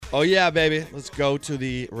Oh, yeah, baby. Let's go to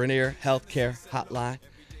the Rainier Healthcare Hotline.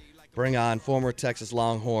 Bring on former Texas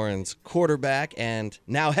Longhorns quarterback and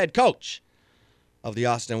now head coach of the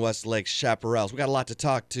Austin Westlake Chaparrals. We got a lot to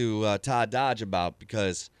talk to Todd Dodge about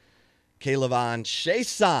because Kaylavon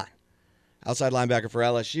Chason, outside linebacker for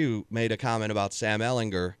LSU, made a comment about Sam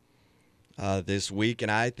Ehlinger this week,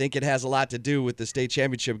 and I think it has a lot to do with the state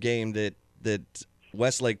championship game that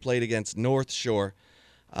Westlake played against North Shore.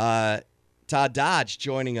 Todd Dodge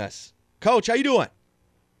joining us. Coach, how you doing?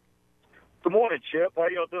 Good morning, Chip. How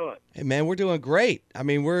y'all doing? Hey, man, we're doing great. I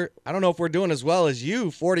mean, I don't know if we're doing as well as you,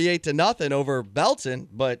 48-0 over Belton,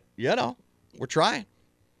 but, we're trying.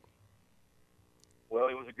 Well,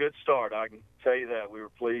 it was a good start. I can tell you that. We were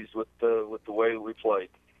pleased with the way that we played.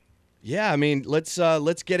 Yeah, I mean, let's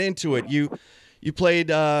get into it. You played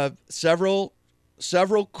several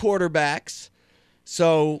quarterbacks.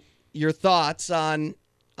 So your thoughts on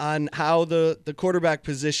how the quarterback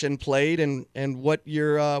position played and what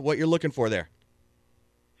you're looking for there?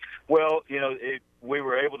 Well, we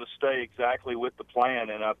were able to stay exactly with the plan,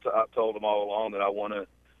 and I've told them all along that I want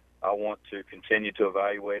to continue to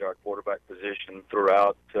evaluate our quarterback position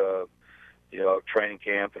throughout training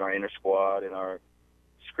camp and our inter squad and our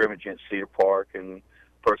scrimmage at Cedar Park and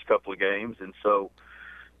first couple of games. And so,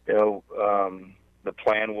 the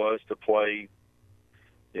plan was to play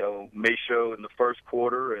Micho in the first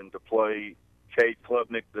quarter and to play Cade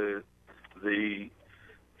Klubnik the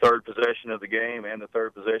third possession of the game and the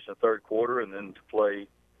third possession of the third quarter, and then to play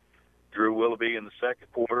Drew Willoughby in the second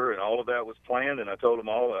quarter, and all of that was planned. And I told them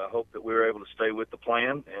all I hope that we were able to stay with the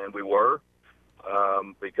plan, and we were,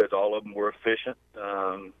 because all of them were efficient.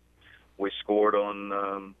 We scored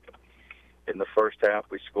on in the first half.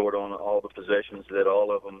 We scored on all the possessions that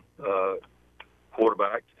all of them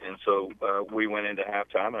quarterbacked, and so we went into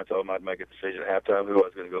halftime, and I told him I'd make a decision at halftime who I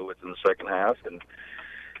was going to go with in the second half, and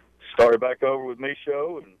started back over with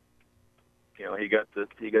Micho, and he got the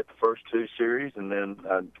first two series, and then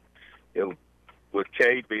with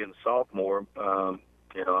Cade being a sophomore, I'm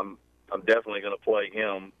definitely going to play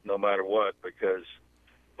him no matter what, because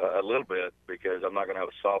a little bit, because I'm not going to have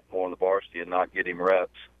a sophomore on the varsity and not get him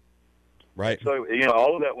reps. Right. So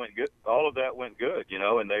all of that went good.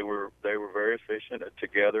 And they were very efficient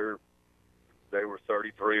together. They were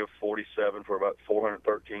 33 of 47 for about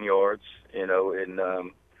 413 yards. And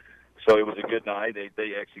so it was a good night.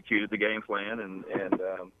 They executed the game plan and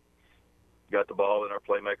got the ball in our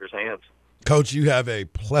playmakers' hands. Coach, you have a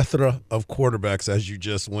plethora of quarterbacks as you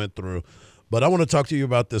just went through, but I want to talk to you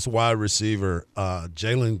about this wide receiver,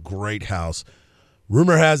 Jalen Greathouse.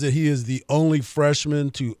 Rumor has it he is the only freshman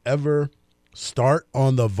to ever start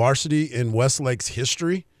on the varsity in Westlake's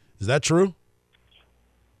history. Is that true?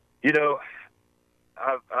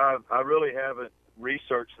 I really haven't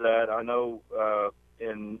researched that. I know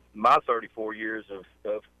in my 34 years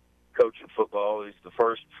of coaching football, he's the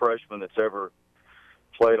first freshman that's ever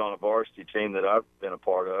played on a varsity team that I've been a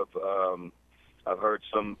part of. I've heard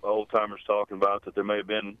some old-timers talking about that there may have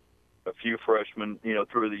been a few freshmen,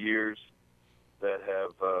 through the years that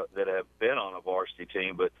have been on a varsity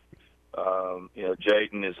team, but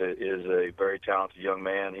Jaden is a very talented young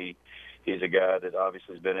man. He's a guy that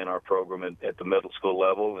obviously has been in our program at the middle school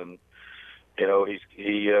level, and every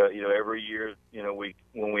year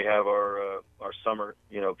when we have our summer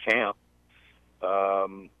camp,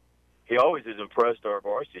 he always has impressed our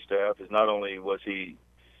varsity staff. As not only was he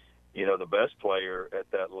the best player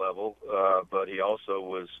at that level, but he also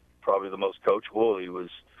was probably the most coachable. He was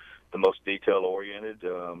the most detail oriented.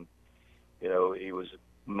 He was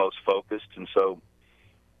most focused, and so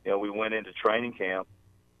we went into training camp,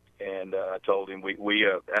 and I told him we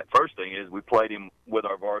first thing is we played him with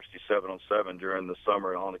our varsity 7-on-7 during the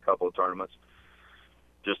summer on a couple of tournaments,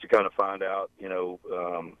 just to kind of find out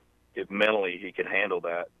if mentally he could handle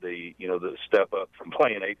that, the step up from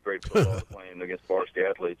playing eighth grade football to playing against varsity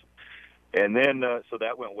athletes. And then so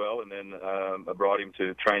that went well, and then I brought him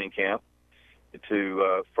to training camp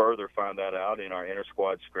to further find that out in our inter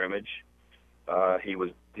squad scrimmage. He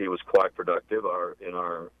was quite productive. In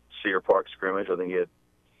our Cedar Park scrimmage, I think he had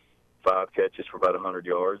 5 catches for about 100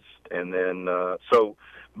 yards. And then so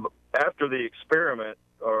after the experiment,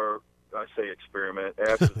 or I say experiment,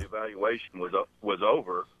 after the evaluation was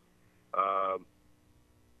over,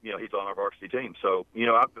 he's on our varsity team. So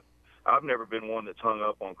I've never been one that's hung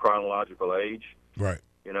up on chronological age. Right.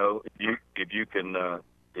 If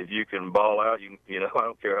you can ball out, I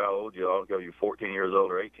don't care how old you are. I don't care if you're 14 years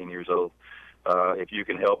old or 18 years old. If you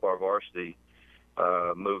can help our varsity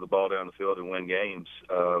move the ball down the field and win games,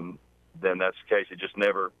 then that's the case. There's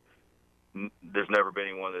never been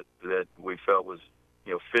anyone that we felt was,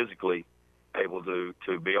 physically able to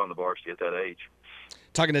be on the varsity at that age.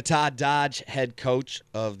 Talking to Todd Dodge, head coach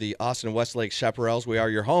of the Austin Westlake Chaparrals. We are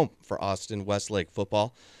your home for Austin Westlake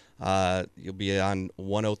football. You'll be on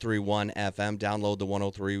 103.1 FM. Download the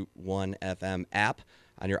 103.1 FM app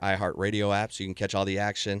on your iHeartRadio app so you can catch all the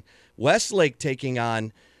action. Westlake taking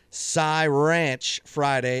on Cy Ranch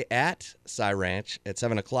Friday at Cy Ranch at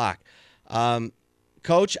 7 o'clock.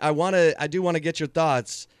 Coach, I do want to get your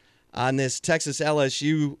thoughts on this Texas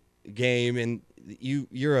LSU game, and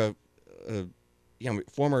you're a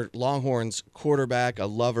former Longhorns quarterback, a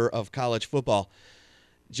lover of college football.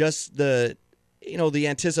 Just the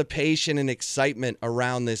anticipation and excitement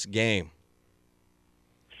around this game.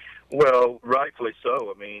 Well, rightfully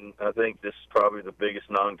so. I mean, I think this is probably the biggest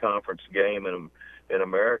non-conference game in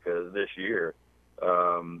America this year.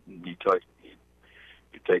 You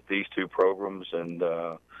take these two programs, and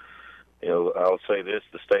I'll say this: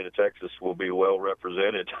 the state of Texas will be well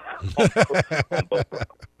represented on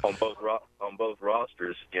both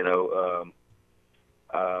rosters.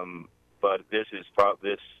 But this is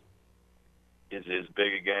as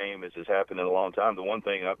big a game as has happened in a long time. The one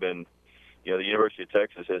thing the University of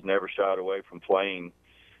Texas has never shied away from playing,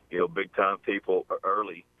 big time people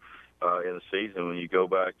early in the season. When you go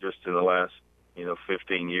back just in the last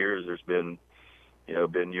 15 years, there's been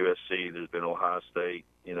USC, there's been Ohio State,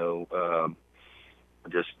 I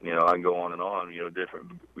can go on and on,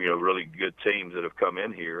 different, really good teams that have come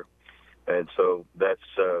in here. And so that's,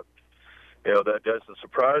 that doesn't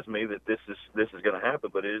surprise me that this is going to happen,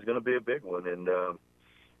 but it is going to be a big one. And,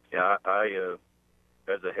 I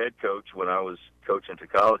as a head coach, when I was coaching to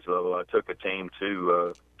college level, I took a team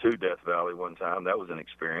to Death Valley one time. That was an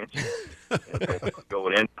experience.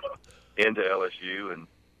 Going into LSU and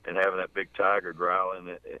having that big tiger growling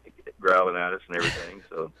at us and everything.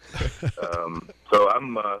 So, so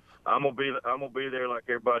I'm gonna be there like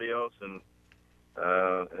everybody else and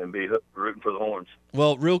be rooting for the Horns.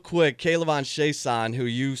 Well, real quick, Calevon Chason, who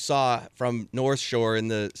you saw from North Shore in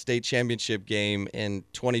the state championship game in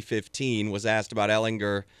 2015, was asked about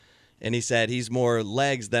Ellinger, and he said he's more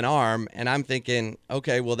legs than arm. And I'm thinking,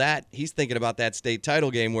 okay, well, he's thinking about that state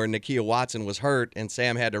title game where Nakia Watson was hurt and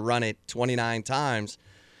Sam had to run it 29 times.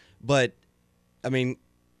 But, I mean,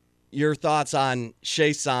 your thoughts on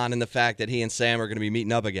Chason and the fact that he and Sam are going to be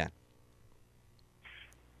meeting up again?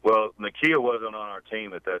 Well, Nakia wasn't on our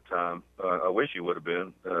team at that time. I wish he would have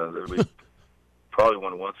been. We probably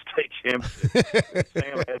would have won state championship.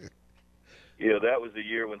 Sam had, that was the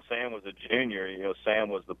year when Sam was a junior. Sam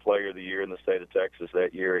was the player of the year in the state of Texas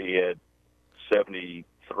that year. He had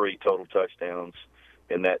 73 total touchdowns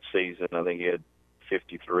in that season. I think he had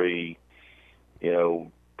 53,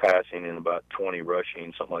 passing and about 20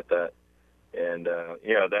 rushing, something like that. And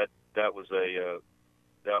that was a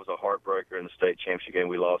heartbreaker in the state championship game.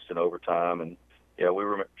 We lost in overtime, and we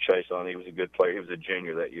remember Chason. He was a good player. He was a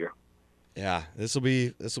junior that year. Yeah, this will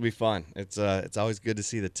be fun. It's always good to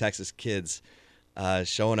see the Texas kids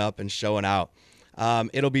showing up and showing out.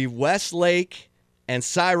 It'll be Westlake and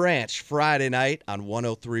Cy Ranch Friday night on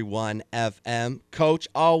 103.1 FM. Coach,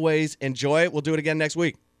 always enjoy it. We'll do it again next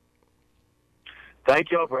week.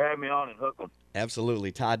 Thank y'all for having me on in Hookland.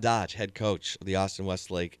 Absolutely. Todd Dodge, head coach of the Austin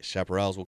Westlake Chaparrals.